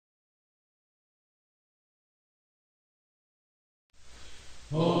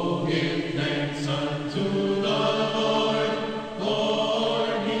Oh, give thanks unto the Lord, for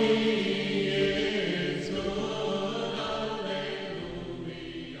he is good. Alleluia.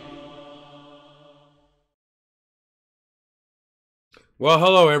 Well,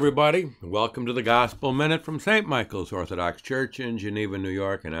 hello, everybody. Welcome to the Gospel Minute from St. Michael's Orthodox Church in Geneva, New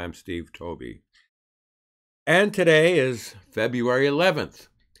York, and I'm Steve Toby. And today is February 11th,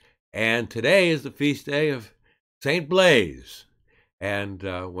 and today is the feast day of St. Blaise. And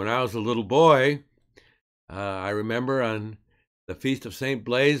when I was a little boy, I remember on the feast of St.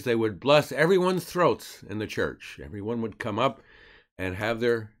 Blaise, they would bless everyone's throats in the church. Everyone would come up and have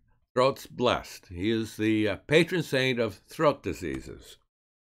their throats blessed. He is the patron saint of throat diseases.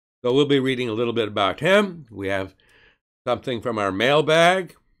 So we'll be reading a little bit about him. We have something from our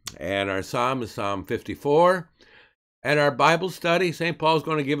mailbag, and our psalm is Psalm 54. And our Bible study, St. Paul's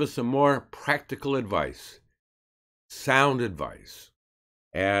going to give us some more practical advice, sound advice.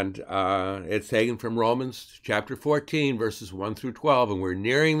 And it's taken from Romans chapter 14, verses 1 through 12, and we're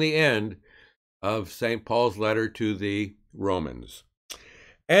nearing the end of St. Paul's letter to the Romans.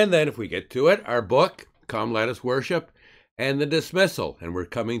 And then if we get to it, our book, Come Let Us Worship, and the dismissal, and we're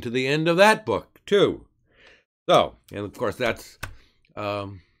coming to the end of that book, too. So, and of course, that's a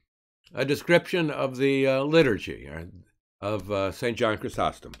description of the liturgy of St. John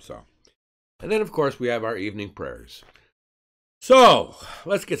Chrysostom. So, and then, of course, we have our evening prayers. So,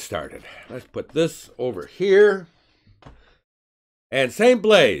 let's get started. Let's put this over here. And St.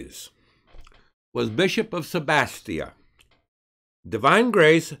 Blaise was Bishop of Sebastia. Divine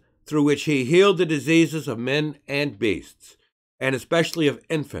grace through which he healed the diseases of men and beasts, and especially of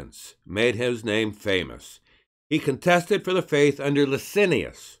infants, made his name famous. He contested for the faith under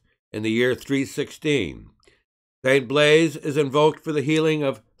Licinius in the year 316. St. Blaise is invoked for the healing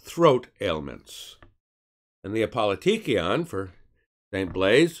of throat ailments. And the Apologetikion for St.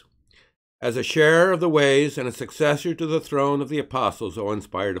 Blaise, as a sharer of the ways and a successor to the throne of the apostles, O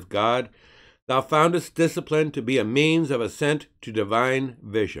inspired of God, thou foundest discipline to be a means of ascent to divine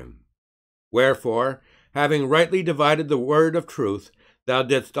vision. Wherefore, having rightly divided the word of truth, thou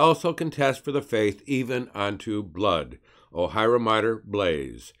didst also contest for the faith even unto blood, O Hieromartyr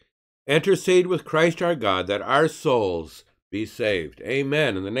Blaise. Intercede with Christ our God, that our souls be saved.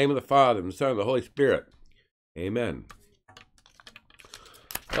 Amen. In the name of the Father, and the Son, and the Holy Spirit. Amen.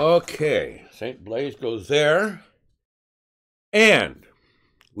 Okay, St. Blaise goes there. And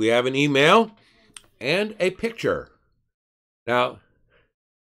we have an email and a picture. Now,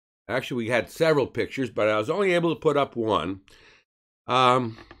 actually, we had several pictures, but I was only able to put up one.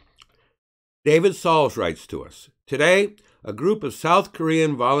 David Sauls writes to us, today, a group of South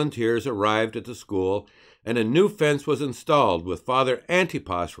Korean volunteers arrived at the school, and a new fence was installed with Father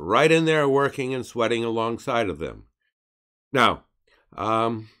Antipas right in there working and sweating alongside of them. Now,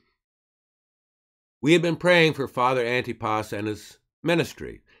 we have been praying for Father Antipas and his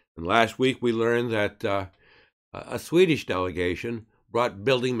ministry. And last week we learned that a Swedish delegation brought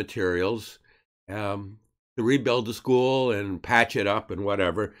building materials to rebuild the school and patch it up and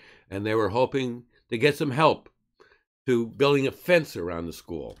whatever. And they were hoping to get some help to building a fence around the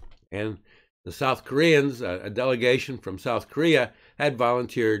school. And the South Koreans, a delegation from South Korea, had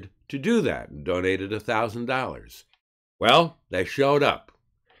volunteered to do that and donated $1,000. Well, they showed up.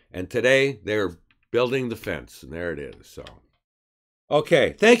 And today they're building the fence, and there it is. So,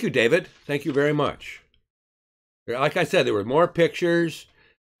 okay, thank you, David. Thank you very much. Like I said, there were more pictures,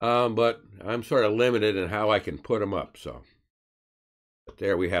 but I'm sort of limited in how I can put them up. So, but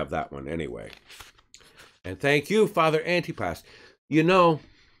there we have that one anyway. And thank you, Father Antipas. You know,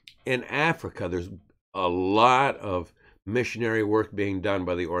 in Africa, there's a lot of missionary work being done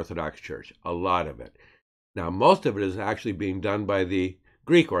by the Orthodox Church, a lot of it. Now, most of it is actually being done by the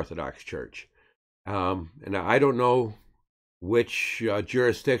Greek Orthodox Church. And I don't know which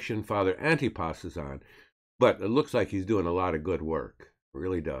jurisdiction Father Antipas is on, but it looks like he's doing a lot of good work. It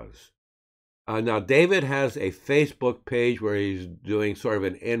really does. Now, David has a Facebook page where he's doing sort of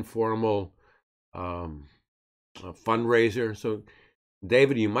an informal fundraiser. So,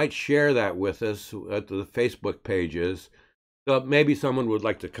 David, you might share that with us at the Facebook page is. So maybe someone would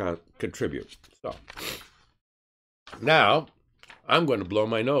like to contribute. So, now, I'm going to blow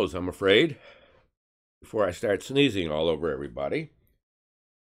my nose, I'm afraid, before I start sneezing all over everybody.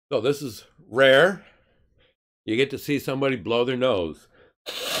 So this is rare. You get to see somebody blow their nose.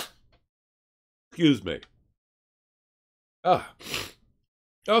 Excuse me.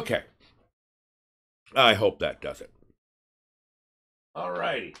 Okay. I hope that does it. All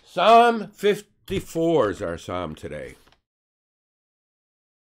righty. Psalm 54 is our psalm today.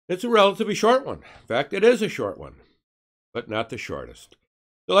 It's a relatively short one. In fact, it is a short one, but not the shortest.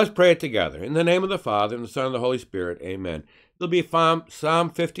 So let's pray it together. In the name of the Father, and the Son, and the Holy Spirit, amen. It'll be Psalm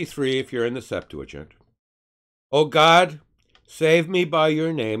 53 if you're in the Septuagint. O God, save me by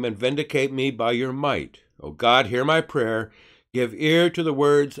your name and vindicate me by your might. O God, hear my prayer. Give ear to the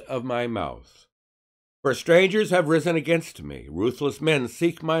words of my mouth. For strangers have risen against me. Ruthless men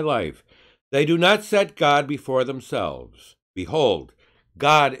seek my life. They do not set God before themselves. Behold,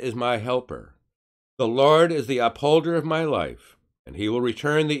 God is my helper. The Lord is the upholder of my life, and he will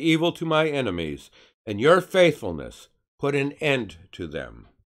return the evil to my enemies, and your faithfulness put an end to them.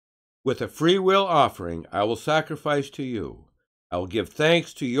 With a freewill offering I will sacrifice to you. I will give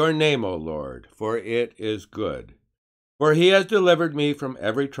thanks to your name, O Lord, for it is good. For he has delivered me from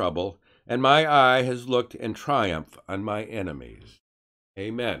every trouble, and my eye has looked in triumph on my enemies.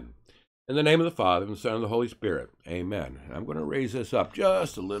 Amen. In the name of the Father, and the Son, and the Holy Spirit. Amen. I'm going to raise this up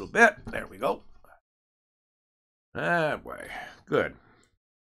just a little bit. There we go. That way. Good.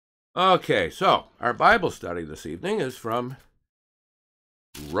 Okay, so our Bible study this evening is from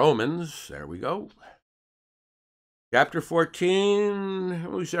Romans. There we go. Chapter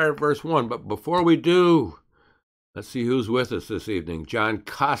 14. We start at verse 1. But before we do, let's see who's with us this evening. John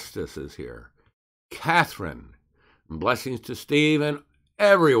Costas is here. Catherine. Blessings to Steve and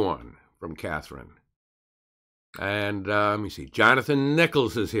everyone from Catherine. And let me see. Jonathan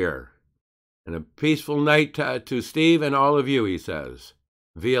Nichols is here. And a peaceful night to Steve and all of you, he says.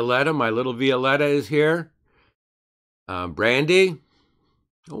 Violetta, my little Violetta, is here. Brandy.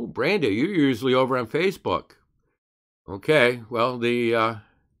 Oh, Brandy, you're usually over on Facebook. Okay, well, we are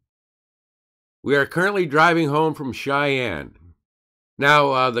currently driving home from Cheyenne.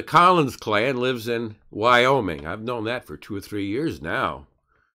 Now, the Collins clan lives in Wyoming. I've known that for 2 or 3 years now.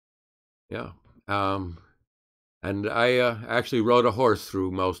 Yeah. And I actually rode a horse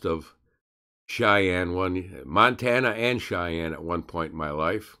through most of Cheyenne, Montana and Cheyenne at one point in my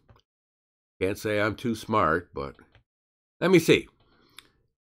life. Can't say I'm too smart, but let me see.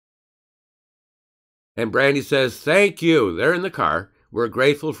 And Brandy says, thank you. They're in the car. We're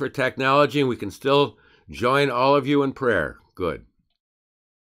grateful for technology, and we can still join all of you in prayer. Good.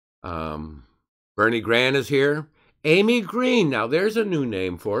 Bernie Grant is here. Amy Green. Now, there's a new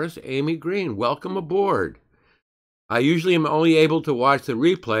name for us. Amy Green. Welcome aboard. I usually am only able to watch the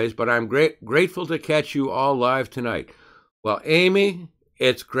replays, but I'm grateful to catch you all live tonight. Well, Amy,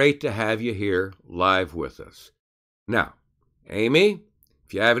 it's great to have you here live with us. Now, Amy,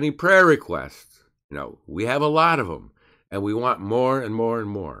 if you have any prayer requests, we have a lot of them, and we want more and more and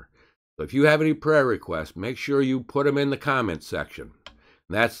more. So if you have any prayer requests, make sure you put them in the comments section.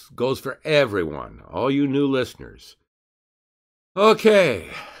 That goes for everyone, all you new listeners. Okay.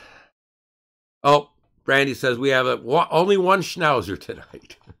 Oh, Brandy says we have only one schnauzer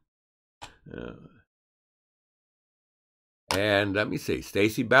tonight. And let me see,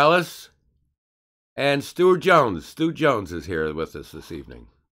 Stacy Bellis and Stuart Jones. Stu Jones is here with us this evening.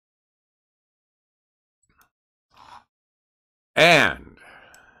 And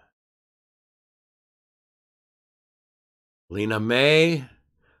Lena May,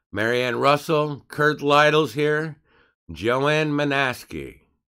 Marianne Russell, Kurt Lytle's here, Joanne Manaski,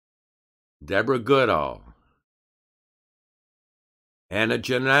 Deborah Goodall, Anna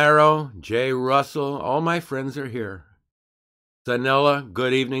Gennaro, Jay Russell, all my friends are here. Sanilla,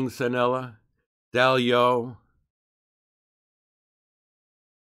 good evening, Sanilla, Delio,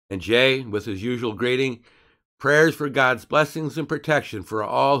 and Jay with his usual greeting. Prayers for God's blessings and protection for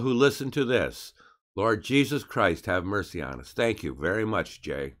all who listen to this. Lord Jesus Christ, have mercy on us. Thank you very much,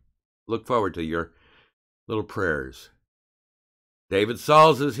 Jay. Look forward to your little prayers. David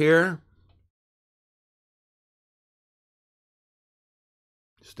Sauls is here.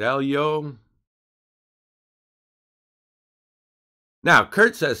 Stelio. Now,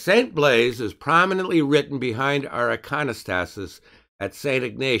 Kurt says St. Blaise is prominently written behind our iconostasis at St.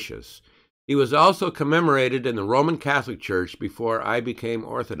 Ignatius. He was also commemorated in the Roman Catholic Church before I became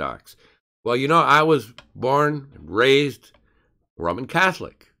Orthodox. Well, I was born and raised Roman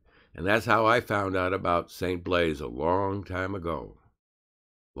Catholic, and that's how I found out about St. Blaise a long time ago.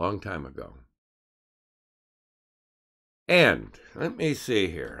 Long time ago. And let me see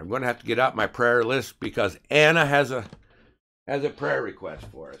here. I'm going to have to get out my prayer list because Anna has a prayer request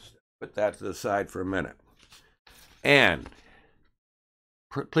for us. Put that to the side for a minute. And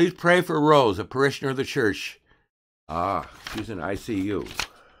please pray for Rose, a parishioner of the church. She's in ICU.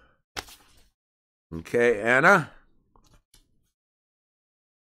 Okay, Anna.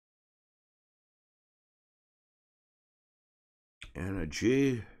 Anna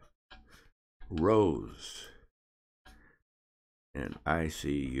G. Rose. In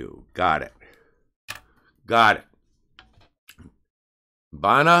ICU. Got it. Got it.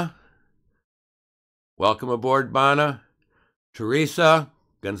 Bana, welcome aboard, Bana. Teresa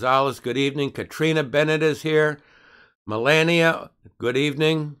Gonzalez, good evening. Katrina Bennett is here. Melania, good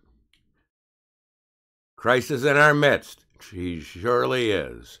evening. Christ is in our midst. He surely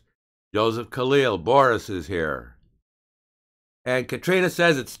is. Joseph Khalil, Boris is here. And Katrina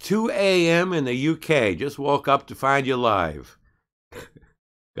says it's 2 a.m. in the UK. Just woke up to find you live.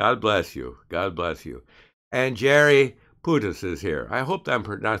 God bless you. God bless you. And Jerry Putis is here. I hope I'm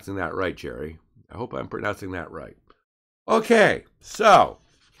pronouncing that right, Jerry. I hope I'm pronouncing that right. Okay, so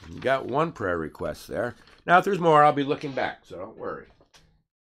we got one prayer request there. Now, if there's more, I'll be looking back, so don't worry.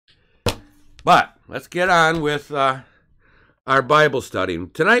 But let's get on with our Bible study.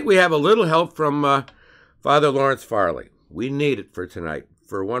 Tonight we have a little help from Father Lawrence Farley. We need it for tonight,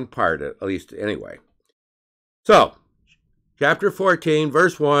 for one part at least anyway. So, chapter 14,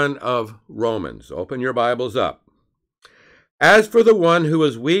 verse 1 of Romans. Open your Bibles up. As for the one who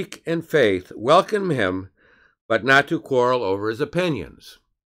is weak in faith, welcome him, but not to quarrel over his opinions.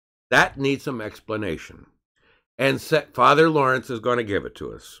 That needs some explanation. And Father Lawrence is going to give it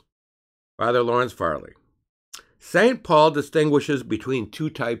to us. Father Lawrence Farley. St. Paul distinguishes between two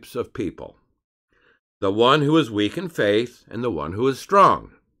types of people. The one who is weak in faith and the one who is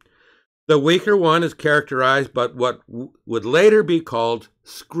strong. The weaker one is characterized by what would later be called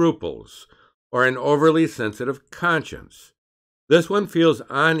scruples, or an overly sensitive conscience. This one feels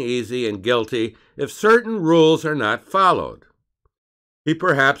uneasy and guilty if certain rules are not followed. He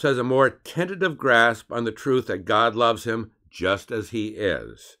perhaps has a more tentative grasp on the truth that God loves him just as he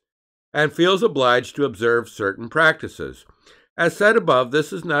is, and feels obliged to observe certain practices. As said above,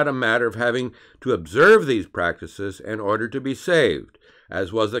 this is not a matter of having to observe these practices in order to be saved,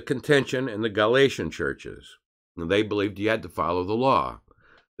 as was the contention in the Galatian churches. They believed you had to follow the law,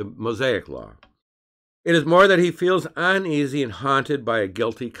 the Mosaic law. It is more that he feels uneasy and haunted by a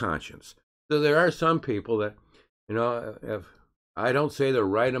guilty conscience. So there are some people that, if I don't say the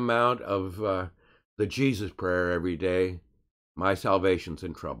right amount of the Jesus prayer every day, my salvation's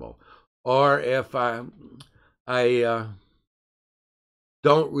in trouble. Or if I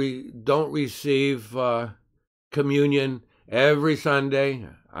don't receive communion every Sunday,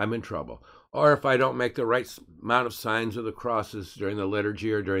 I'm in trouble. Or if I don't make the right amount of signs of the crosses during the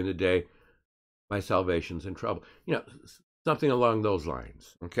liturgy or during the day, my salvation's in trouble. Something along those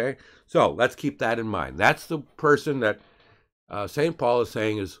lines, okay? So let's keep that in mind. That's the person that St. Paul is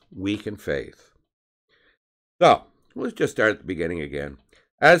saying is weak in faith. So let's just start at the beginning again.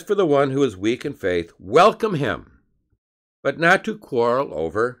 As for the one who is weak in faith, welcome him, but not to quarrel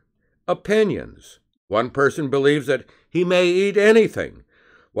over opinions. One person believes that he may eat anything,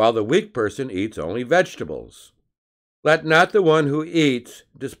 while the weak person eats only vegetables. Let not the one who eats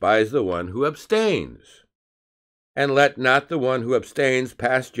despise the one who abstains. And let not the one who abstains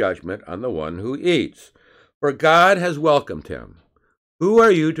pass judgment on the one who eats, for God has welcomed him. Who are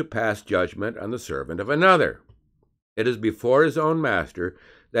you to pass judgment on the servant of another? It is before his own master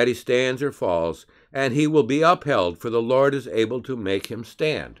that he stands or falls, and he will be upheld, for the Lord is able to make him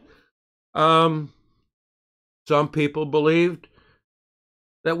stand. Some people believed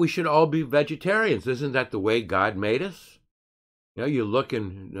that we should all be vegetarians. Isn't that the way God made us? You look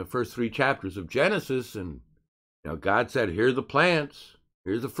in the first 3 chapters of Genesis, and God said, here are the plants,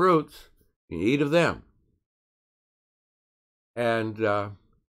 here's the fruits, you eat of them. And, well,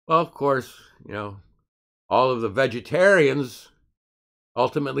 of course, all of the vegetarians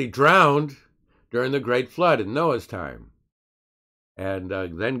ultimately drowned during the Great Flood in Noah's time. And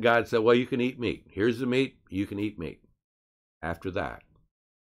then God said, well, you can eat meat. Here's the meat, you can eat meat after that.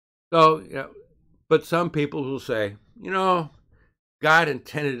 So, but some people will say, God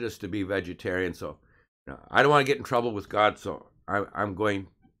intended us to be vegetarian, so I don't want to get in trouble with God, so I'm going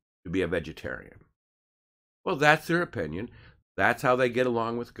to be a vegetarian. Well, that's their opinion. That's how they get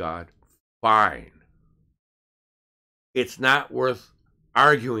along with God. Fine. It's not worth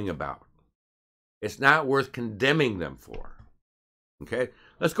arguing about. It's not worth condemning them for. Okay,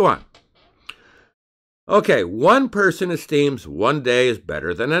 let's go on. Okay, one person esteems one day is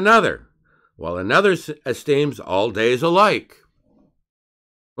better than another, while another esteems all days alike.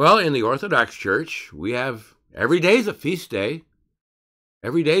 Well, in the Orthodox Church, we have every day is a feast day.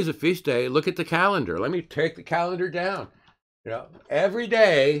 Every day is a feast day. Look at the calendar. Let me take the calendar down. Every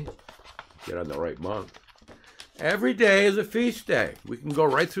day, get on the right month. Every day is a feast day. We can go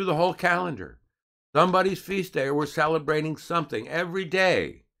right through the whole calendar. Somebody's feast day, or we're celebrating something every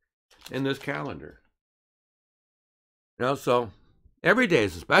day in this calendar. So every day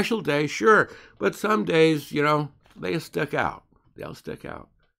is a special day, sure, but some days, they stick out. They'll stick out.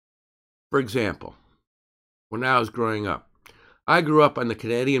 For example, when I was growing up, I grew up on the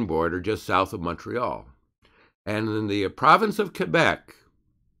Canadian border just south of Montreal. And in the province of Quebec,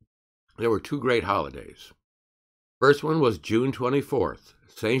 there were two great holidays. First one was June 24th,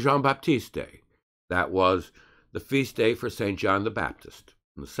 Saint Jean Baptiste Day. That was the feast day for Saint John the Baptist.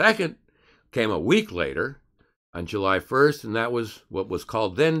 And the second came a week later on July 1st, and that was what was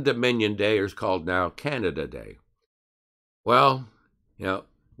called then Dominion Day, or is called now Canada Day. Well,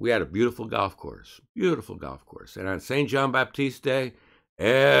 we had a beautiful golf course. And on Saint John Baptiste Day,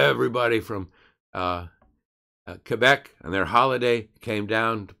 everybody from Quebec on their holiday came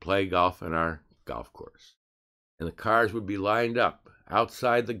down to play golf in our golf course. And the cars would be lined up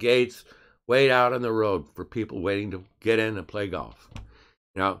outside the gates, way out on the road for people waiting to get in and play golf.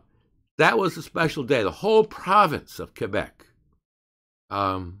 That was a special day. The whole province of Quebec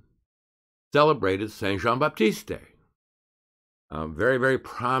celebrated Saint Jean Baptiste Day. Very, very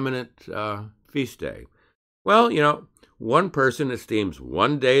prominent feast day. Well, one person esteems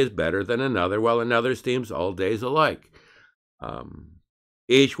one day is better than another, while another esteems all days alike.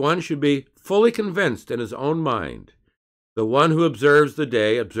 Each one should be fully convinced in his own mind. The one who observes the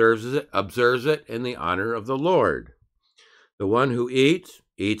day observes it in the honor of the Lord. The one who eats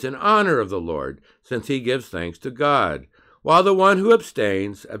in honor of the Lord, since he gives thanks to God, while the one who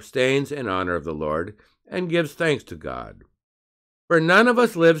abstains in honor of the Lord and gives thanks to God. For none of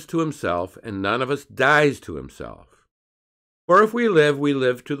us lives to himself, and none of us dies to himself. For if we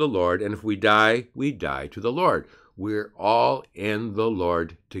live to the Lord, and if we die to the Lord. We're all in the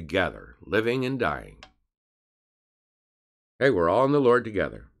Lord together, living and dying. Okay, we're all in the Lord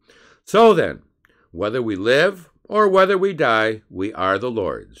together. So then, whether we live or whether we die, we are the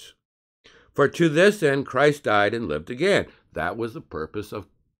Lord's. For to this end Christ died and lived again. That was the purpose of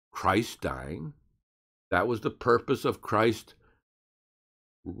Christ dying. That was the purpose of Christ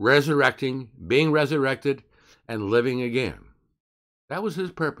resurrecting, being resurrected, and living again. That was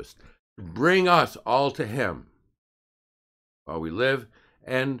his purpose, to bring us all to him while we live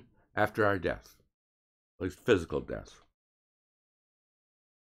and after our death, at least physical death.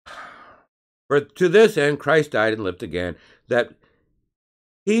 For to this end Christ died and lived again, that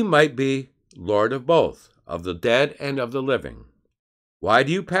he might be Lord of both, of the dead and of the living. Why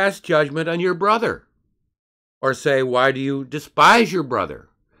do you pass judgment on your brother? Or say, why do you despise your brother?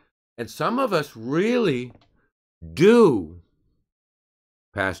 And some of us really do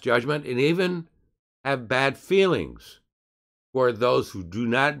pass judgment and even have bad feelings for those who do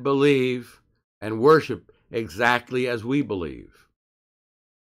not believe and worship exactly as we believe.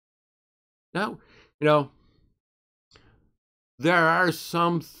 Now, there are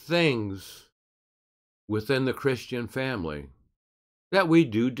some things within the Christian family that we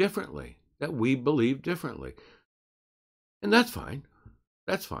do differently, that we believe differently. And that's fine.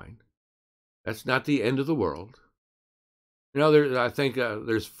 That's fine. That's not the end of the world. I think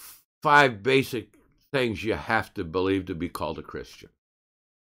there's 5 basic things you have to believe to be called a Christian.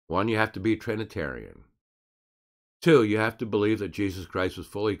 1, you have to be Trinitarian. 2, you have to believe that Jesus Christ was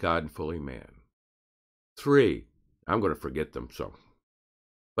fully God and fully man. 3, I'm going to forget them,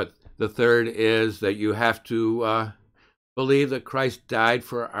 but the third is that you have to believe that Christ died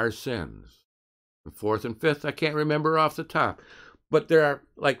for our sins. The 4th and 5th, I can't remember off the top, but there are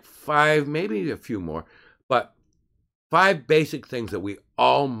like 5, maybe a few more, but 5 basic things that we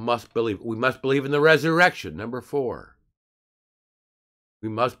all must believe. We must believe in the resurrection, number 4. We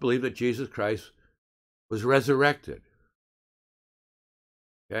must believe that Jesus Christ was resurrected.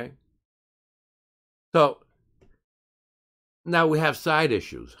 Okay? So, now we have side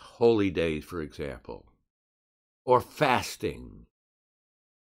issues, holy days, for example, or fasting,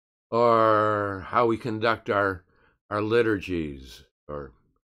 or how we conduct our liturgies, or,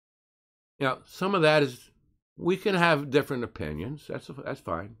 some of that is, we can have different opinions. That's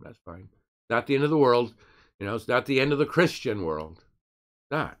fine. That's fine. Not the end of the world. It's not the end of the Christian world.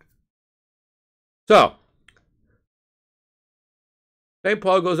 Not. So, St.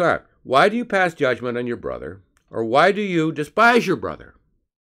 Paul goes on. Why do you pass judgment on your brother? Or why do you despise your brother?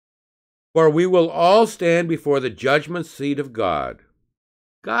 For we will all stand before the judgment seat of God.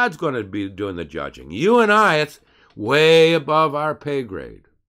 God's going to be doing the judging. You and I, it's way above our pay grade.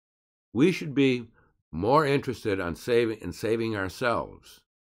 We should be more interested in saving ourselves.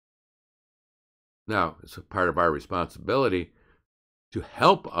 Now, it's a part of our responsibility to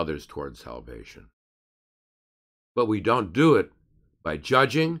help others towards salvation. But we don't do it by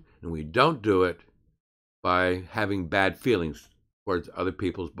judging, and we don't do it by having bad feelings towards other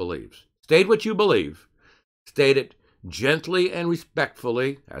people's beliefs. State what you believe. State it gently and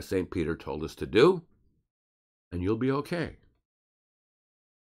respectfully, as St. Peter told us to do, and you'll be okay.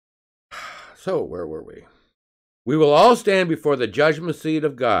 So, where were we? We will all stand before the judgment seat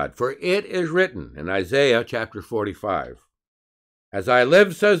of God, for it is written in Isaiah chapter 45, "As I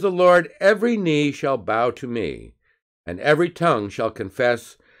live, says the Lord, every knee shall bow to me, and every tongue shall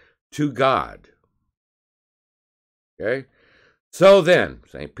confess to God." Okay? So then,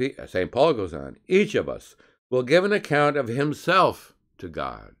 St. Paul goes on, each of us will give an account of himself to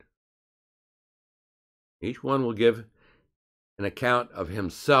God. Each one will give an account of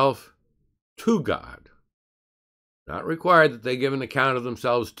himself to God. Not required that they give an account of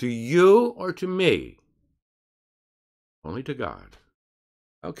themselves to you or to me. Only to God.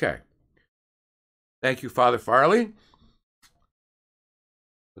 Okay. Thank you, Father Farley.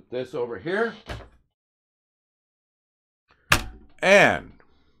 Put this over here. And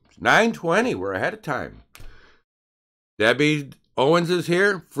it's 9:20. We're ahead of time. Debbie Owens is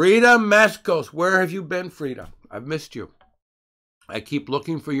here. Frida Mescos. Where have you been, Frida? I've missed you. I keep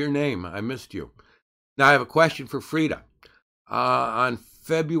looking for your name. I missed you. Now I have a question for Frida. On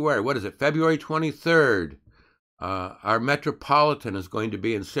February 23rd, our Metropolitan is going to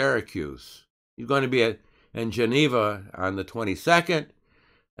be in Syracuse. He's going to be in Geneva on the 22nd,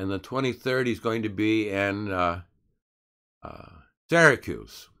 and the 23rd he's going to be in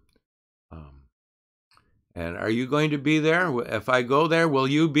Syracuse. And are you going to be there? If I go there, will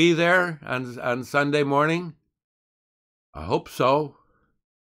you be there on Sunday morning? I hope so.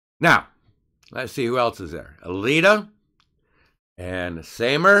 Now, let's see who else is there. Alita and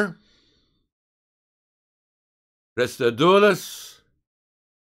Samer, Christodoulos.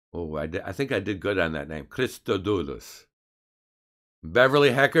 Oh, I think I did good on that name. Christodoulos.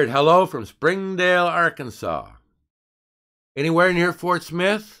 Beverly Heckard, hello from Springdale, Arkansas. Anywhere near Fort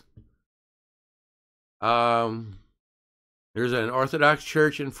Smith? There's an Orthodox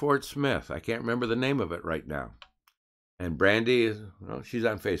church in Fort Smith. I can't remember the name of it right now. And Brandy is, well, she's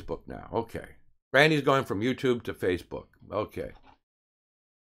on Facebook now. Okay. Brandy's going from YouTube to Facebook. Okay.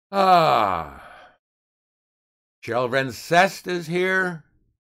 Cheryl Rencest is here.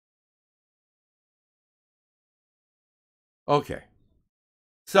 Okay.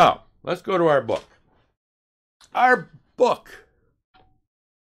 So, let's go to our book. Our book.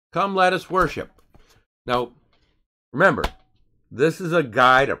 Come, let us worship. Now, remember, this is a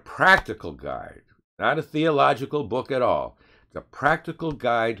guide, a practical guide, not a theological book at all. It's a practical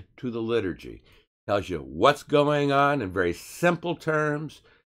guide to the liturgy. It tells you what's going on in very simple terms,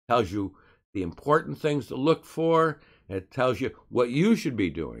 tells you the important things to look for, and it tells you what you should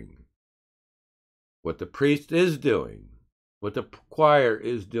be doing, what the priest is doing, what the choir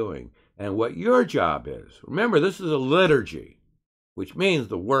is doing, and what your job is. Remember, this is a liturgy, which means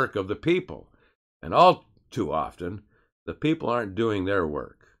the work of the people. And all too often, the people aren't doing their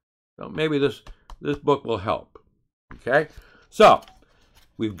work. So maybe this book will help. Okay? So,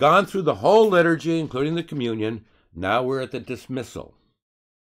 we've gone through the whole liturgy, including the communion. Now we're at the dismissal.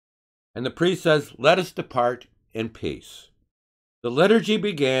 And the priest says, "Let us depart in peace." The liturgy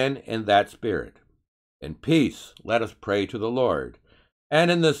began in that spirit. In peace, let us pray to the Lord. And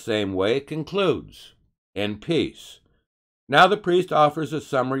in the same way it concludes, in peace. Now the priest offers a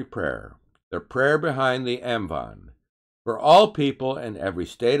summary prayer, the prayer behind the amvon. For all people in every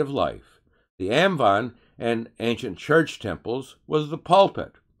state of life, the amvon in ancient church temples was the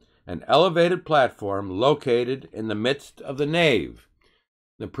pulpit, an elevated platform located in the midst of the nave.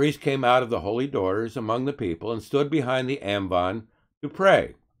 The priest came out of the holy doors among the people and stood behind the amvon to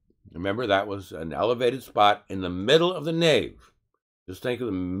pray. Remember, that was an elevated spot in the middle of the nave. Just think of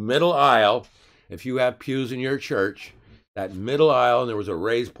the middle aisle. If you have pews in your church, that middle aisle, and there was a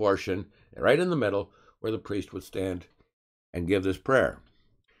raised portion right in the middle where the priest would stand and give this prayer.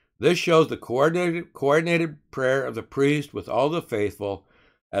 This shows the coordinated prayer of the priest with all the faithful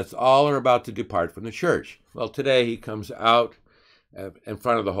as all are about to depart from the church. Well, today he comes out in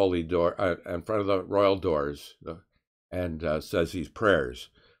front of the holy door, in front of the royal doors, and says these prayers,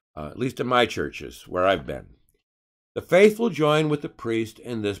 at least in my churches where I've been. The faithful join with the priest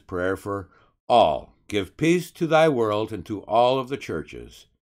in this prayer for all. Give peace to thy world and to all of the churches.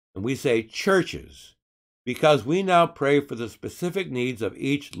 And we say churches because we now pray for the specific needs of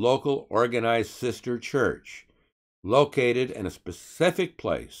each local organized sister church located in a specific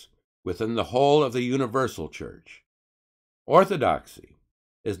place within the whole of the universal church. Orthodoxy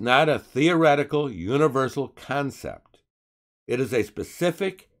is not a theoretical universal concept. It is a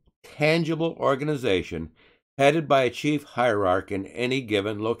specific, tangible organization headed by a chief hierarch in any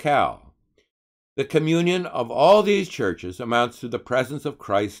given locale. The communion of all these churches amounts to the presence of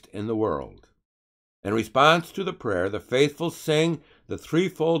Christ in the world. In response to the prayer, the faithful sing the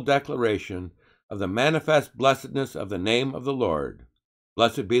threefold declaration of the manifest blessedness of the name of the Lord.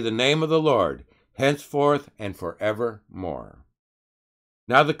 Blessed be the name of the Lord, henceforth and forevermore.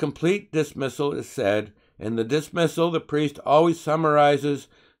 Now the complete dismissal is said. In the dismissal, the priest always summarizes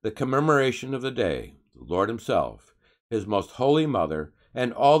the commemoration of the day, the Lord himself, his most holy mother,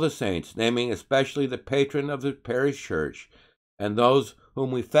 and all the saints, naming especially the patron of the parish church and those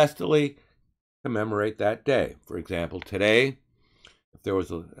whom we festily commemorate that day. For example, today, if there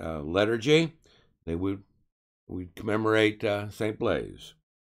was a liturgy, we'd commemorate St. Blaise.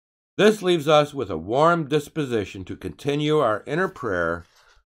 This leaves us with a warm disposition to continue our inner prayer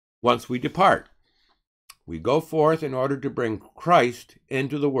once we depart. We go forth in order to bring Christ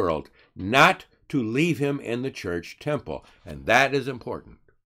into the world, not to leave him in the church temple. And that is important.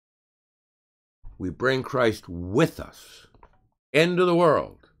 We bring Christ with us into the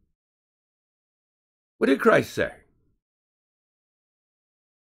world. What did Christ say?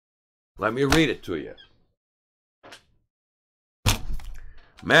 Let me read it to you.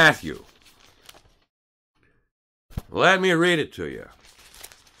 Matthew. Let me read it to you.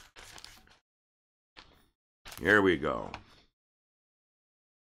 Here we go.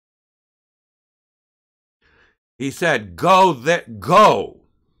 He said, Go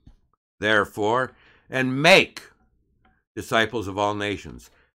therefore, and make disciples of all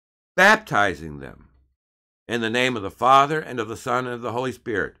nations, baptizing them in the name of the Father, and of the Son, and of the Holy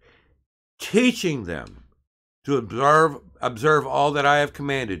Spirit, teaching them to observe all that I have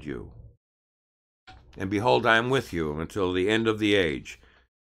commanded you. And behold, I am with you until the end of the age.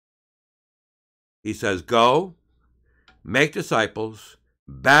 He says, go, make disciples,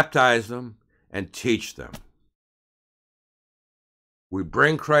 baptize them, and teach them. We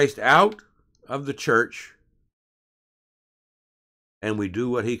bring Christ out of the church, and we do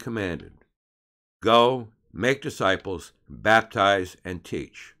what he commanded. Go, make disciples, baptize, and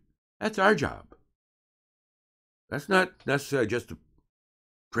teach. That's our job. That's not necessarily just a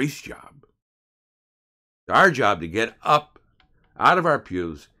priest's job. It's our job to get up out of our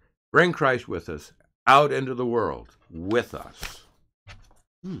pews, bring Christ with us, out into the world with us.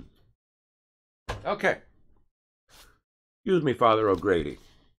 Okay. Excuse me, Father O'Grady.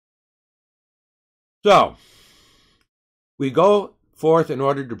 So, we go forth in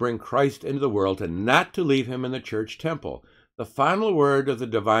order to bring Christ into the world and not to leave him in the church temple. The final word of the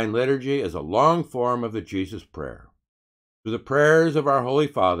Divine Liturgy is a long form of the Jesus Prayer. Through the prayers of our Holy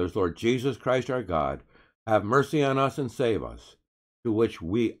Fathers, Lord Jesus Christ our God, have mercy on us and save us, to which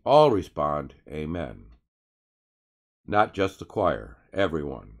we all respond, Amen. Not just the choir,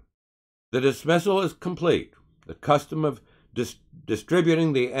 everyone. The dismissal is complete. The custom of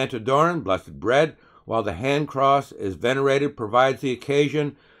distributing the Antidoron, blessed bread, while the hand cross is venerated, provides the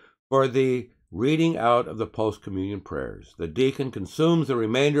occasion for the reading out of the post-communion prayers. The deacon consumes the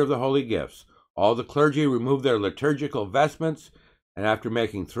remainder of the holy gifts. All the clergy remove their liturgical vestments, and after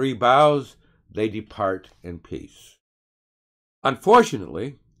making 3 bows, they depart in peace.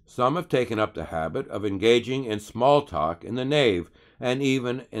 Unfortunately, some have taken up the habit of engaging in small talk in the nave and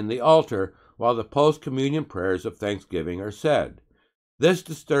even in the altar while the post-communion prayers of thanksgiving are said. This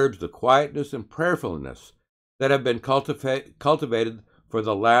disturbs the quietness and prayerfulness that have been cultivated for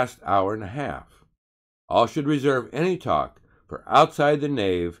the last hour and a half. All should reserve any talk for outside the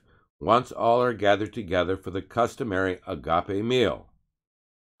nave once all are gathered together for the customary agape meal,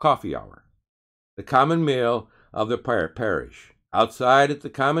 coffee hour, the common meal of the parish. Outside at the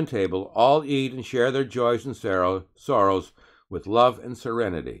common table, all eat and share their joys and sorrows with love and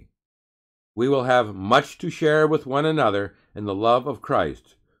serenity. We will have much to share with one another in the love of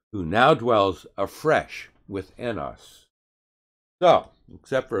Christ, who now dwells afresh within us. So,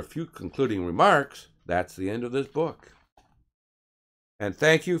 except for a few concluding remarks, that's the end of this book. And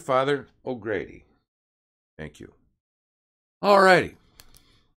thank you, Father O'Grady. Thank you. All righty.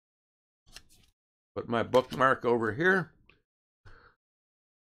 Put my bookmark over here.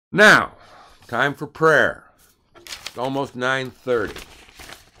 Now, time for prayer. It's almost 9:30.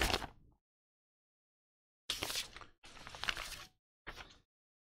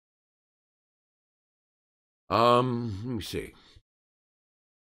 Let me see.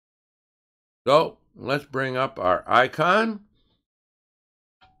 So, let's bring up our icon.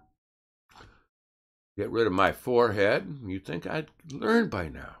 Get rid of my forehead. You'd think I'd learned by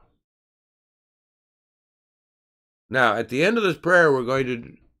now. Now, at the end of this prayer, we're going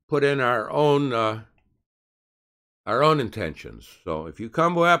to put in our own intentions. So if you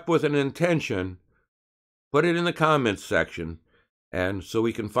come up with an intention, put it in the comments section, and so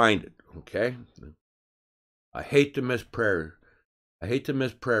we can find it. Okay? I hate to miss prayer. I hate to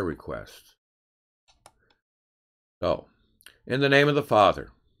miss prayer requests. So, in the name of the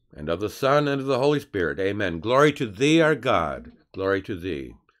Father, and of the Son, and of the Holy Spirit, amen. Glory to thee, our God. Glory to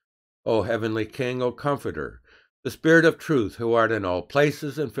thee. O heavenly King, O Comforter, the Spirit of truth, who art in all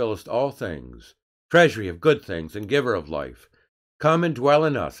places and fillest all things, treasury of good things and giver of life, come and dwell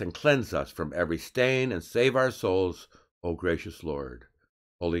in us and cleanse us from every stain and save our souls, O gracious Lord.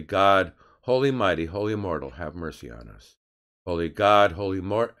 Holy God, holy mighty, holy immortal, have mercy on us. Holy God, holy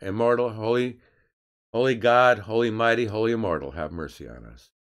immortal, holy God, holy mighty, holy immortal, have mercy on us.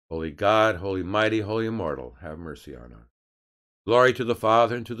 Holy God, holy mighty, holy immortal, have mercy on us. Glory to the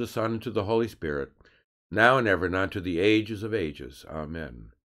Father, and to the Son, and to the Holy Spirit, now and ever, and unto the ages of ages.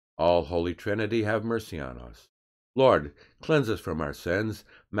 Amen. All Holy Trinity, have mercy on us. Lord, cleanse us from our sins.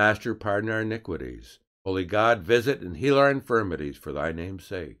 Master, pardon our iniquities. Holy God, visit and heal our infirmities for thy name's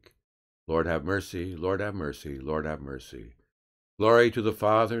sake. Lord, have mercy. Lord, have mercy. Lord, have mercy. Glory to the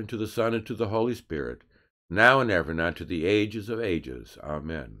Father, and to the Son, and to the Holy Spirit, now and ever, and unto the ages of ages.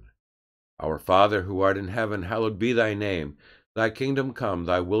 Amen. Our Father, who art in heaven, hallowed be thy name. Thy kingdom come,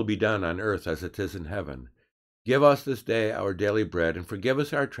 thy will be done on earth as it is in heaven. Give us this day our daily bread, and forgive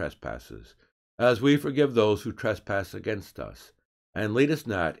us our trespasses, as we forgive those who trespass against us. And lead us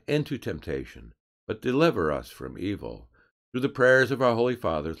not into temptation, but deliver us from evil. Through the prayers of our holy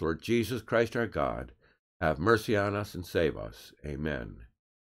fathers, Lord Jesus Christ our God, have mercy on us and save us. Amen.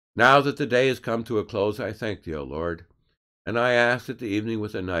 Now that the day has come to a close, I thank thee, O Lord, and I ask that the evening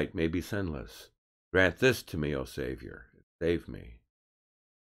with the night may be sinless. Grant this to me, O Savior, and save me.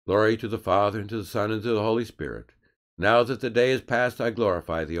 Glory to the Father, and to the Son, and to the Holy Spirit. Now that the day is past, I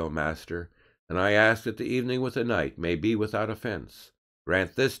glorify thee, O Master, and I ask that the evening with the night may be without offense.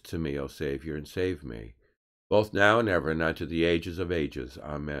 Grant this to me, O Savior, and save me, both now and ever, and unto the ages of ages.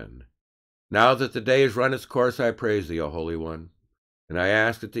 Amen. Now that the day has run its course, I praise thee, O Holy One, and I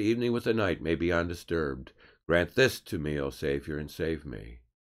ask that the evening with the night may be undisturbed. Grant this to me, O Savior, and save me.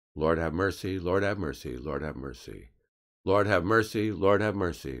 Lord, have mercy. Lord, have mercy. Lord, have mercy. Lord, have mercy. Lord, have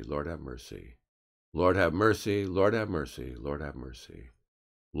mercy. Lord, have mercy. Lord, have mercy. Lord, have mercy. Lord, have mercy.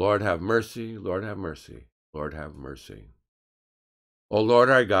 Lord, have mercy. Lord, have mercy. Lord, have mercy. O Lord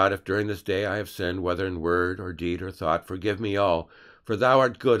our God, if during this day I have sinned, whether in word or deed or thought, forgive me all, for thou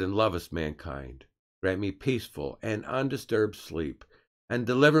art good and lovest mankind. Grant me peaceful and undisturbed sleep, and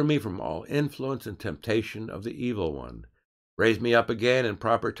deliver me from all influence and temptation of the evil one. Raise me up again in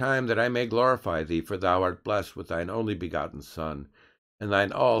proper time, that I may glorify thee, for thou art blessed with thine only begotten Son, and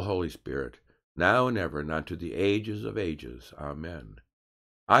thine all Holy Spirit, now and ever, and unto the ages of ages. Amen.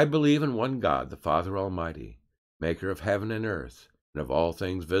 I believe in one God, the Father Almighty, maker of heaven and earth, and of all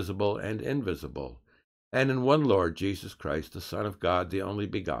things visible and invisible, and in one Lord Jesus Christ, the Son of God, the only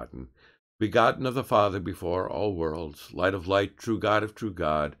begotten, begotten of the Father before all worlds, light of light, true God of true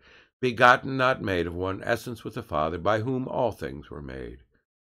God, begotten, not made, of one essence with the Father, by whom all things were made,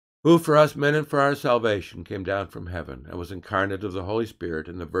 who for us men and for our salvation came down from heaven, and was incarnate of the Holy Spirit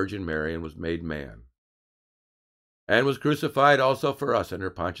and the Virgin Mary, and was made man, and was crucified also for us under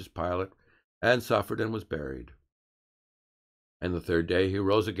Pontius Pilate, and suffered and was buried. And the third day he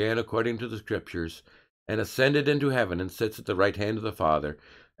rose again according to the Scriptures, and ascended into heaven, and sits at the right hand of the Father,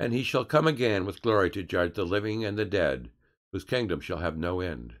 and he shall come again with glory to judge the living and the dead, whose kingdom shall have no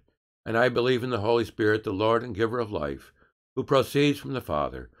end. And I believe in the Holy Spirit, the Lord and giver of life, who proceeds from the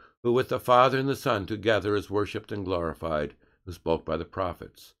Father, who with the Father and the Son together is worshipped and glorified, who spoke by the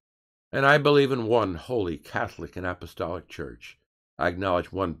prophets. And I believe in one holy, Catholic, and Apostolic Church. I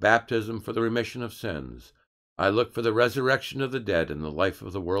acknowledge one baptism for the remission of sins. I look for the resurrection of the dead and the life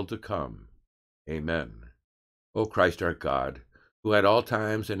of the world to come. Amen. O Christ our God, who at all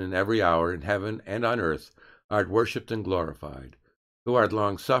times and in every hour in heaven and on earth art worshipped and glorified, who art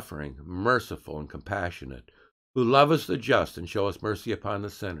long-suffering, merciful, and compassionate, who lovest the just and showest mercy upon the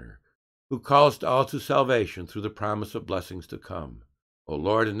sinner, who callest all to salvation through the promise of blessings to come. O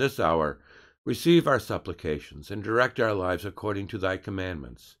Lord, in this hour receive our supplications and direct our lives according to thy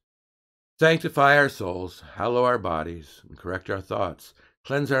commandments. Sanctify our souls, hallow our bodies, and correct our thoughts,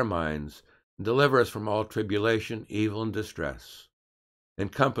 cleanse our minds, and deliver us from all tribulation, evil, and distress.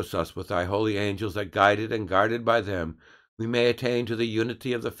 Encompass us with thy holy angels, that guided and guarded by them we may attain to the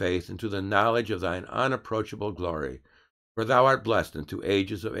unity of the faith and to the knowledge of thine unapproachable glory. For thou art blessed into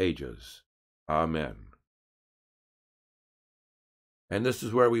ages of ages. Amen. And this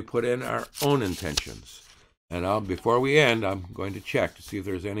is where we put in our own intentions. And before we end, I'm going to check to see if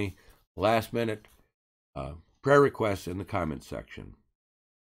there's any last-minute prayer requests in the comments section.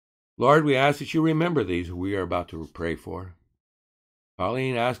 Lord, we ask that you remember these who we are about to pray for.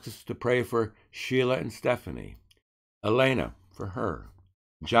 Pauline asks us to pray for Sheila and Stephanie. Elena, for her.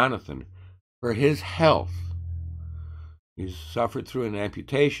 Jonathan, for his health. He's suffered through an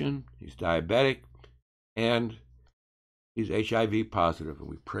amputation, he's diabetic, and He's HIV positive, and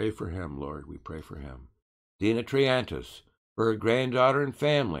we pray for him, Lord. We pray for him. Dina Triantis, for her granddaughter and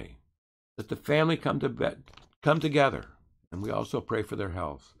family, that the family come together, and we also pray for their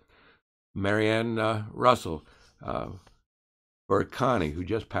health. Marianne Russell, for Connie, who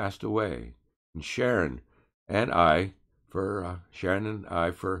just passed away, and Sharon and I for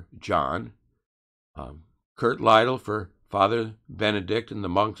John, Kurt Lytle for Father Benedict and the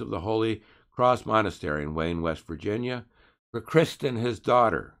monks of the Holy Cross Monastery in Wayne, West Virginia, for Kristen, his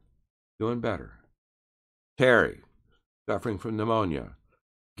daughter, doing better, Terry, suffering from pneumonia,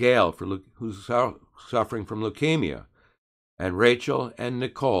 Gail, who's suffering from leukemia, and Rachel and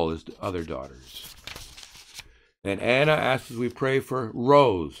Nicole, his other daughters. And Anna asks as we pray for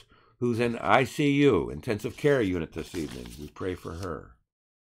Rose, who's in ICU, intensive care unit this evening. We pray for her.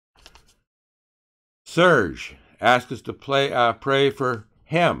 Serge asks us to pray for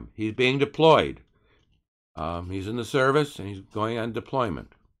him. He's being deployed. He's in the service, and he's going on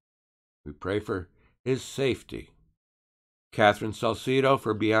deployment. We pray for his safety. Catherine Salcido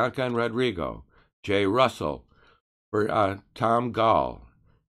for Bianca and Rodrigo. Jay Russell for Tom Gall.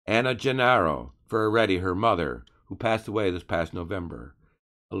 Anna Gennaro for Reddy, her mother, who passed away this past November.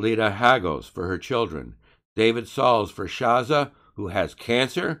 Alita Hagos for her children. David Sauls for Shaza, who has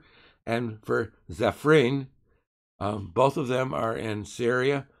cancer, and for Zafrin. Both of them are in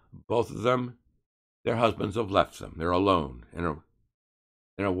Syria. Both of them, their husbands have left them. They're alone in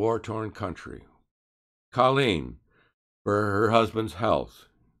a war-torn country. Colleen for her husband's health,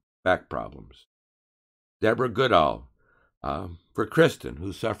 back problems. Deborah Goodall for Kristen,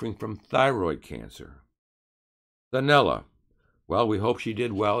 who's suffering from thyroid cancer. Danella, well, we hope she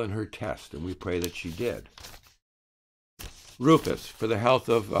did well in her test, and we pray that she did. Rufus for the health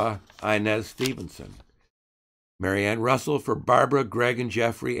of Inez Stevenson. Marianne Russell for Barbara, Greg, and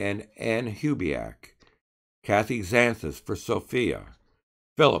Jeffrey, and Ann Hubiak. Kathy Xanthus for Sophia.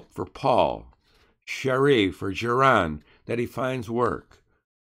 Philip for Paul. Cherie for Geron, that he finds work.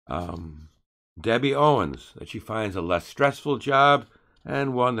 Debbie Owens, that she finds a less stressful job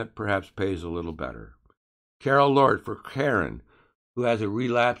and one that perhaps pays a little better. Carol Lord for Karen, who has a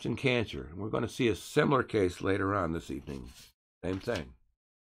relapse in cancer. And we're going to see a similar case later on this evening. Same thing.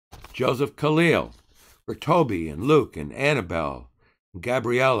 Joseph Khalil for Toby and Luke and Annabelle, and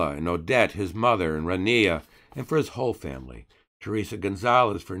Gabriella and Odette, his mother, and Rania, and for his whole family. Teresa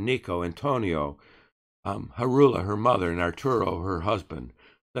Gonzalez for Nico, Antonio, Harula, her mother, and Arturo, her husband.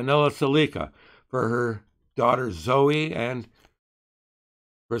 Sanella Salika for her daughter Zoe and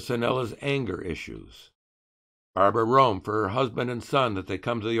for Sanella's anger issues. Barbara Rome for her husband and son that they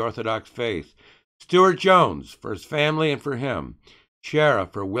come to the Orthodox faith. Stuart Jones for his family and for him.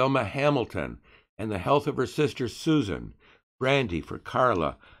 Shara for Wilma Hamilton and the health of her sister Susan. Brandy for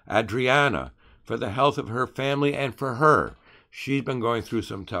Carla. Adriana for the health of her family and for her. She's been going through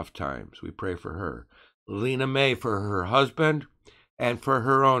some tough times. We pray for her. Lena May for her husband and for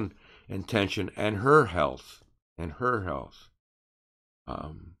her own intention and her health.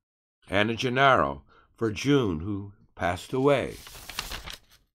 Anna Gennaro for June, who passed away.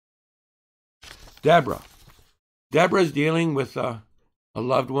 Deborah's dealing with a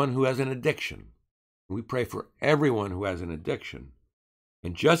loved one who has an addiction. We pray for everyone who has an addiction.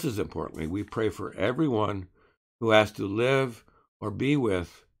 And just as importantly, we pray for everyone who has to live or be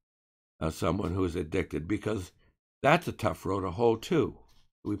with someone who is addicted, because that's a tough road to hoe too.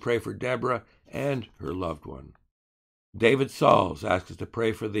 We pray for Deborah and her loved one. David Sauls asks us to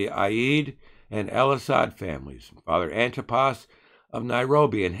pray for the Aid and El Assad families, Father Antipas of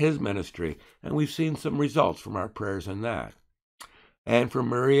Nairobi and his ministry, and we've seen some results from our prayers in that. And for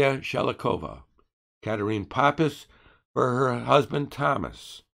Maria Shelikova, Katerine Pappas for her husband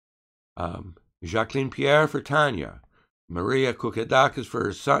Thomas, Jacqueline Pierre for Tanya, Maria Kukadakis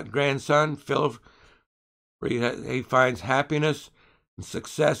for her grandson Philip, where he finds happiness and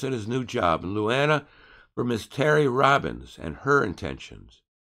success in his new job, and Luana for Miss Terry Robbins and her intentions.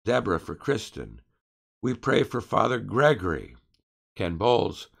 Deborah for Kristen. We pray for Father Gregory, Ken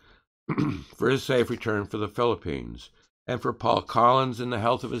Bowles, for his safe return for the Philippines, and for Paul Collins and the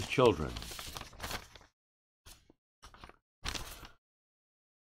health of his children.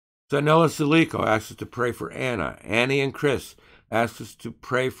 Sanella Silico asks us to pray for Anna. Annie and Chris asks us to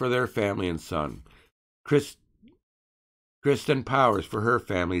pray for their family and son. Kristen Powers for her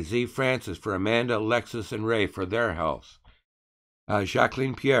family. Z. Francis for Amanda, Alexis, and Ray for their health.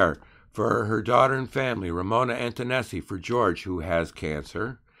 Jacqueline Pierre for her daughter and family. Ramona Antonesi for George, who has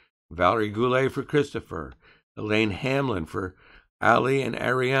cancer. Valerie Goulet for Christopher. Elaine Hamlin for Ali and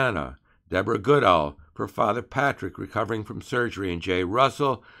Ariana. Deborah Goodall for Father Patrick, recovering from surgery. And Jay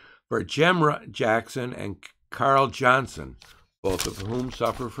Russell for Jem Jackson and Carl Johnson, both of whom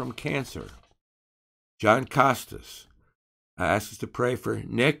suffer from cancer. John Costas asks us to pray for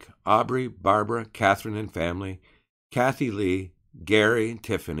Nick, Aubrey, Barbara, Catherine and family, Kathy Lee, Gary and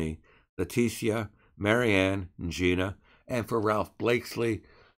Tiffany, Leticia, Marianne and Gina, and for Ralph Blakesley,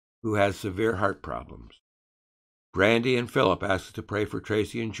 who has severe heart problems. Brandy and Philip ask us to pray for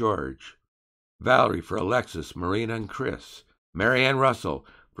Tracy and George. Valerie for Alexis, Marina and Chris. Marianne Russell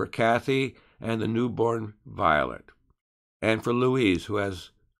for Kathy and the newborn Violet. And for Louise, who has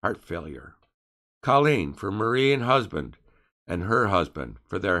heart failure. Colleen for Marie and husband, and her husband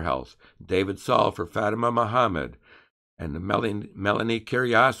for their health. David Saul for Fatima Muhammad, and Melanie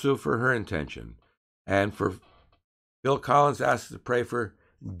Kiriasu for her intention. And for Bill Collins asks us to pray for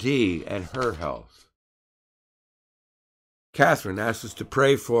Dee and her health. Catherine asks us to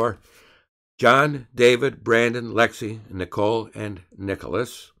pray for John, David, Brandon, Lexi, Nicole, and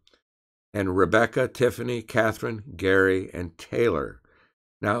Nicholas, and Rebecca, Tiffany, Catherine, Gary, and Taylor.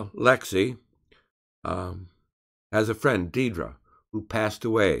 Now, Lexi has a friend, Deidre, who passed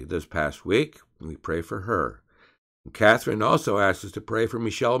away this past week, and we pray for her. And Catherine also asks us to pray for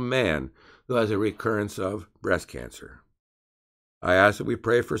Michelle Mann, who has a recurrence of breast cancer. I ask that we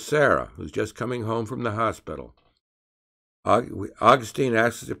pray for Sarah, who's just coming home from the hospital. Augustine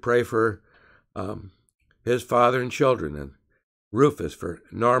asks us to pray for his father and children, and Rufus for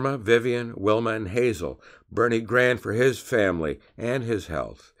Norma, Vivian, Wilma, and Hazel. Bernie Grant for his family and his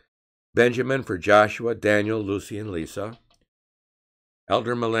health. Benjamin for Joshua, Daniel, Lucy, and Lisa.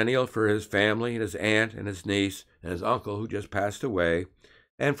 Elder Millennial for his family and his aunt and his niece and his uncle who just passed away,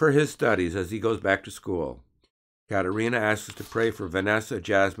 and for his studies as he goes back to school. Katerina asks us to pray for Vanessa,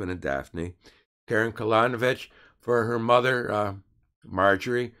 Jasmine, and Daphne. Karen Kalanovich for her mother,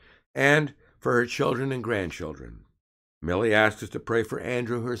 Marjorie, and for her children and grandchildren. Millie asks us to pray for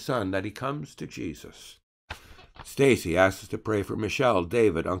Andrew, her son, that he comes to Jesus. Stacy asks us to pray for Michelle,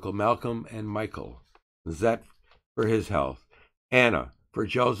 David, Uncle Malcolm, and Michael. Zet for his health. Anna for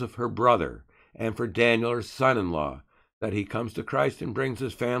Joseph, her brother, and for Daniel, her son-in-law, that he comes to Christ and brings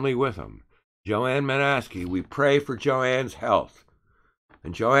his family with him. Joanne Manaski, we pray for Joanne's health.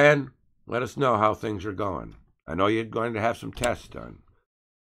 And Joanne, let us know how things are going. I know you're going to have some tests done.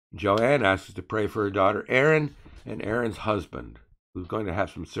 Joanne asks us to pray for her daughter Erin and Erin's husband, who's going to have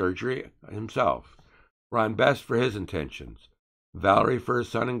some surgery himself. Ron Best for his intentions. Valerie for her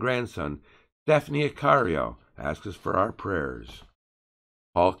son and grandson. Stephanie Icario asks us for our prayers.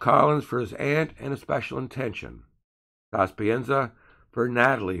 Paul Collins for his aunt and a special intention. Saspienza for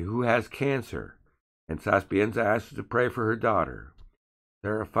Natalie, who has cancer, and Saspienza asks us to pray for her daughter.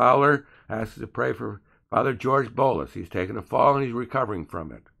 Sarah Fowler asks us to pray for Father George Bolus. He's taken a fall and he's recovering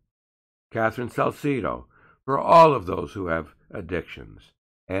from it. Catherine Salcido for all of those who have addictions.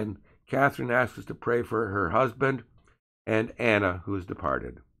 And Catherine asks us to pray for her husband and Anna, who is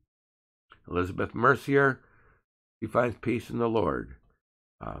departed. Elizabeth Mercier, she finds peace in the Lord.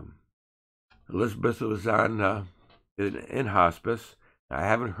 Elizabeth was in hospice. I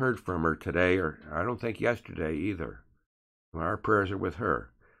haven't heard from her today, or I don't think yesterday either. Our prayers are with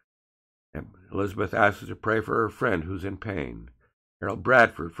her. And Elizabeth asks us to pray for her friend who's in pain. Harold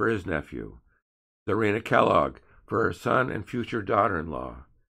Bradford for his nephew. Serena Kellogg for her son and future daughter-in-law.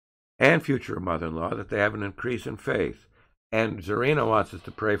 And future mother-in-law, that they have an increase in faith. And Zarina wants us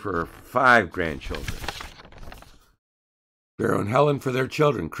to pray for her 5 grandchildren. Vero and Helen for their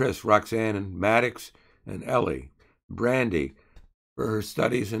children, Chris, Roxanne, and Maddox, and Ellie. Brandy for her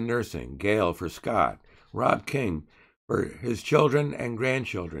studies in nursing. Gail for Scott. Rob King for his children and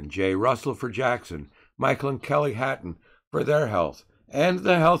grandchildren. Jay Russell for Jackson. Michael and Kelly Hatton for their health and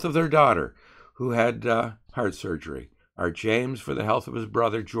the health of their daughter, who had heart surgery. Art James for the health of his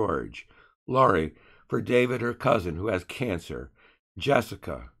brother George. Laurie for David, her cousin, who has cancer.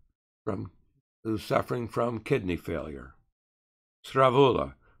 Jessica, who's suffering from kidney failure.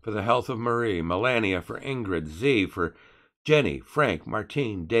 Stravula for the health of Marie. Melania for Ingrid. Z for Jenny, Frank,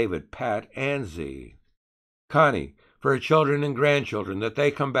 Martine, David, Pat, and Z. Connie for her children and grandchildren, that they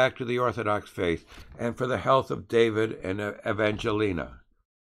come back to the Orthodox faith, and for the health of David and Evangelina.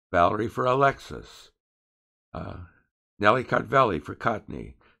 Valerie for Alexis. Nellie Cartvelli for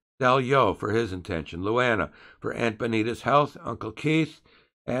Cotney. Del Yo for his intention. Luana for Aunt Benita's health. Uncle Keith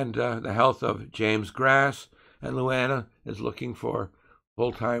and the health of James Grass. And Luana is looking for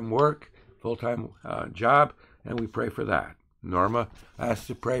full-time work, full-time job, and we pray for that. Norma asks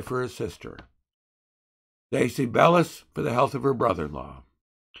to pray for her sister. Daisy Bellis for the health of her brother-in-law.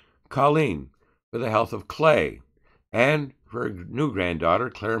 Colleen for the health of Clay and for her new granddaughter,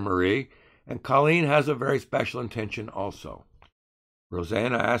 Claire Marie. And Colleen has a very special intention also.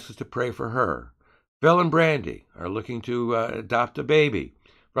 Rosanna asks us to pray for her. Phil and Brandy are looking to adopt a baby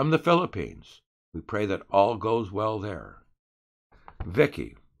from the Philippines. We pray that all goes well there.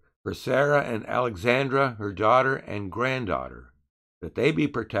 Vicky, for Sarah and Alexandra, her daughter and granddaughter, that they be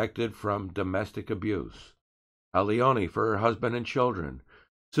protected from domestic abuse. Leonie, for her husband and children.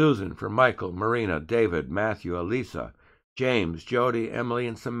 Susan, for Michael, Marina, David, Matthew, Elisa, James, Jody, Emily,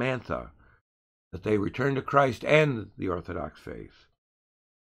 and Samantha, that they return to Christ and the Orthodox faith.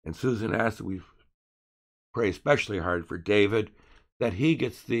 And Susan asks that we pray especially hard for David, that he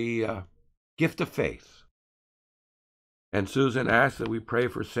gets the gift of faith. And Susan asks that we pray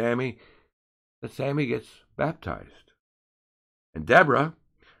for Sammy, that Sammy gets baptized. And Deborah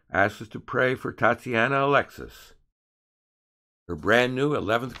asks us to pray for Tatiana Alexis, her brand new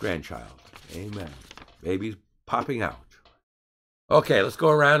 11th grandchild. Amen. Baby's popping out. Okay, let's go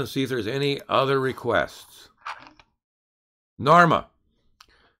around and see if there's any other requests. Norma,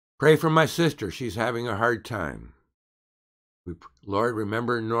 pray for my sister. She's having a hard time. Lord,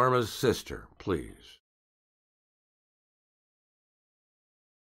 remember Norma's sister, please.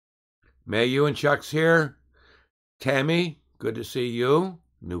 May you and Chuck's here. Tammy, good to see you.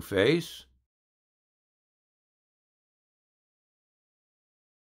 New face.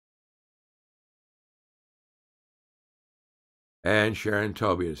 And Sharon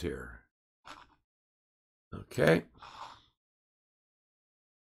Toby is here. Okay.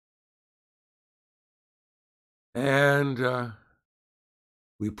 And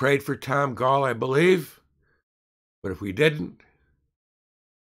we prayed for Tom Gall, I believe. But if we didn't,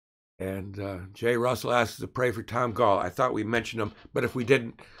 and Jay Russell asked us to pray for Tom Gall. I thought we mentioned him, but if we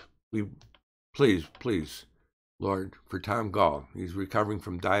didn't, we please, Lord, for Tom Gall. He's recovering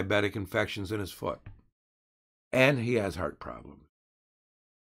from diabetic infections in his foot. And he has heart problems.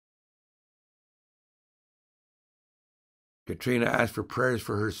 Katrina asked for prayers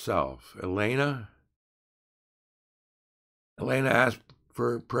for herself. Elena asked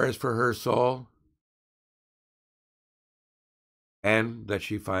for prayers for her soul and that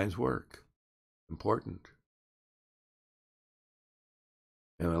she finds work. Important.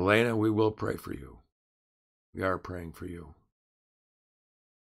 And Elena, we will pray for you. We are praying for you.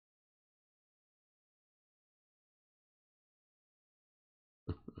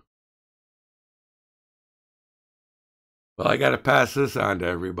 Well, I got to pass this on to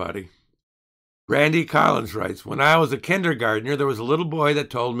everybody. Randy Collins writes, when I was a kindergartner, there was a little boy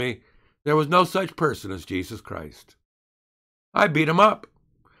that told me there was no such person as Jesus Christ. I beat him up.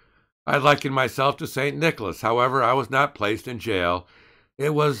 I likened myself to St. Nicholas. However, I was not placed in jail.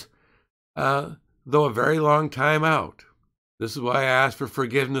 It was, though, a very long time out. This is why I asked for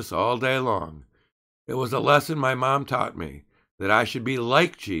forgiveness all day long. It was a lesson my mom taught me, that I should be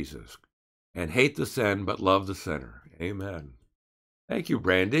like Jesus and hate the sin but love the sinner. Amen. Thank you,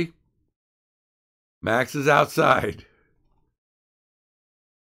 Brandy. Max is outside.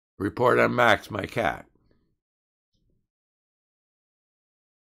 Report on Max, my cat.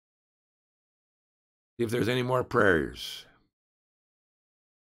 See if there's any more prayers.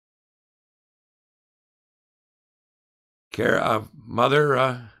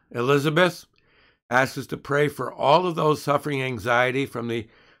 Mother Elizabeth asks us to pray for all of those suffering anxiety from the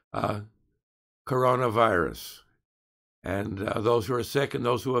coronavirus, and those who are sick and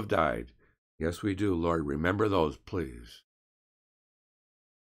those who have died. Yes, we do, Lord. Remember those, please.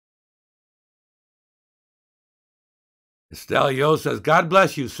 Estelle Yo says, God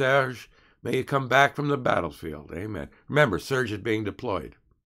bless you, Serge. May you come back from the battlefield. Amen. Remember, Serge is being deployed.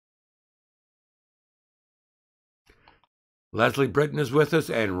 Leslie Britton is with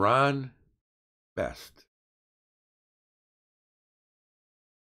us, and Ron Best.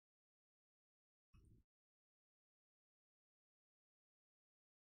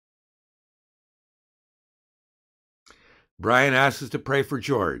 Brian asks us to pray for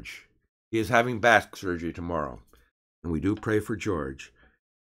George. He is having back surgery tomorrow, and we do pray for George.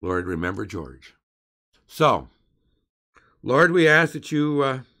 Lord, remember George. So, Lord, we ask that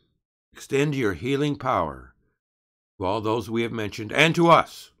you extend your healing power to all those we have mentioned, and to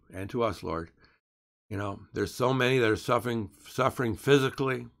us, Lord. You know, there's so many that are suffering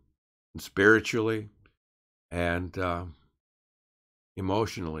physically and spiritually and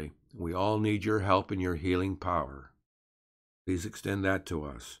emotionally. We all need your help and your healing power. Please extend that to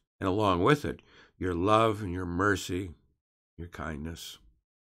us. And along with it, your love and your mercy, your kindness.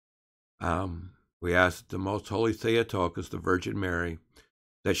 We ask the Most Holy Theotokos, the Virgin Mary,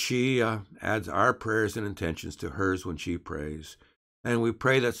 that she adds our prayers and intentions to hers when she prays. And we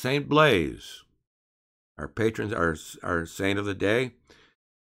pray that St. Blaise, our patron, our saint of the day,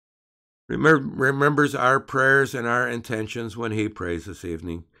 remembers our prayers and our intentions when he prays this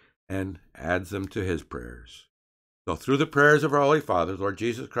evening. and adds them to his prayers. So through the prayers of our Holy Father, Lord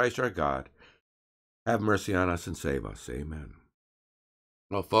Jesus Christ our God, have mercy on us and save us. Amen.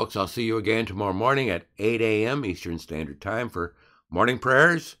 Well, folks, I'll see you again tomorrow morning at 8 a.m. Eastern Standard Time for morning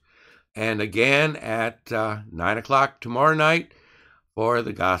prayers, and again at 9 o'clock tomorrow night for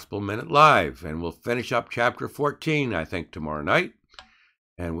the Gospel Minute Live. And we'll finish up chapter 14, I think, tomorrow night,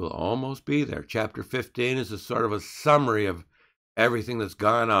 and we'll almost be there. Chapter 15 is a sort of a summary of everything that's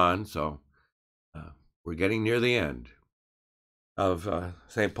gone on, so we're getting near the end of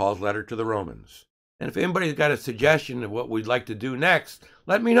St. Paul's letter to the Romans. And if anybody's got a suggestion of what we'd like to do next,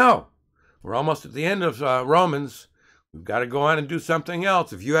 let me know. We're almost at the end of Romans. We've got to go on and do something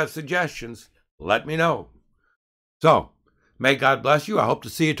else. If you have suggestions, let me know. So, may God bless you. I hope to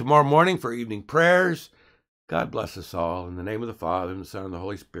see you tomorrow morning for evening prayers. God bless us all. In the name of the Father, and the Son, and the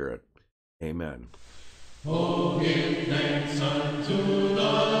Holy Spirit. Amen. Oh, give thanks unto the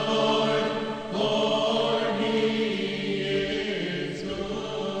Lord.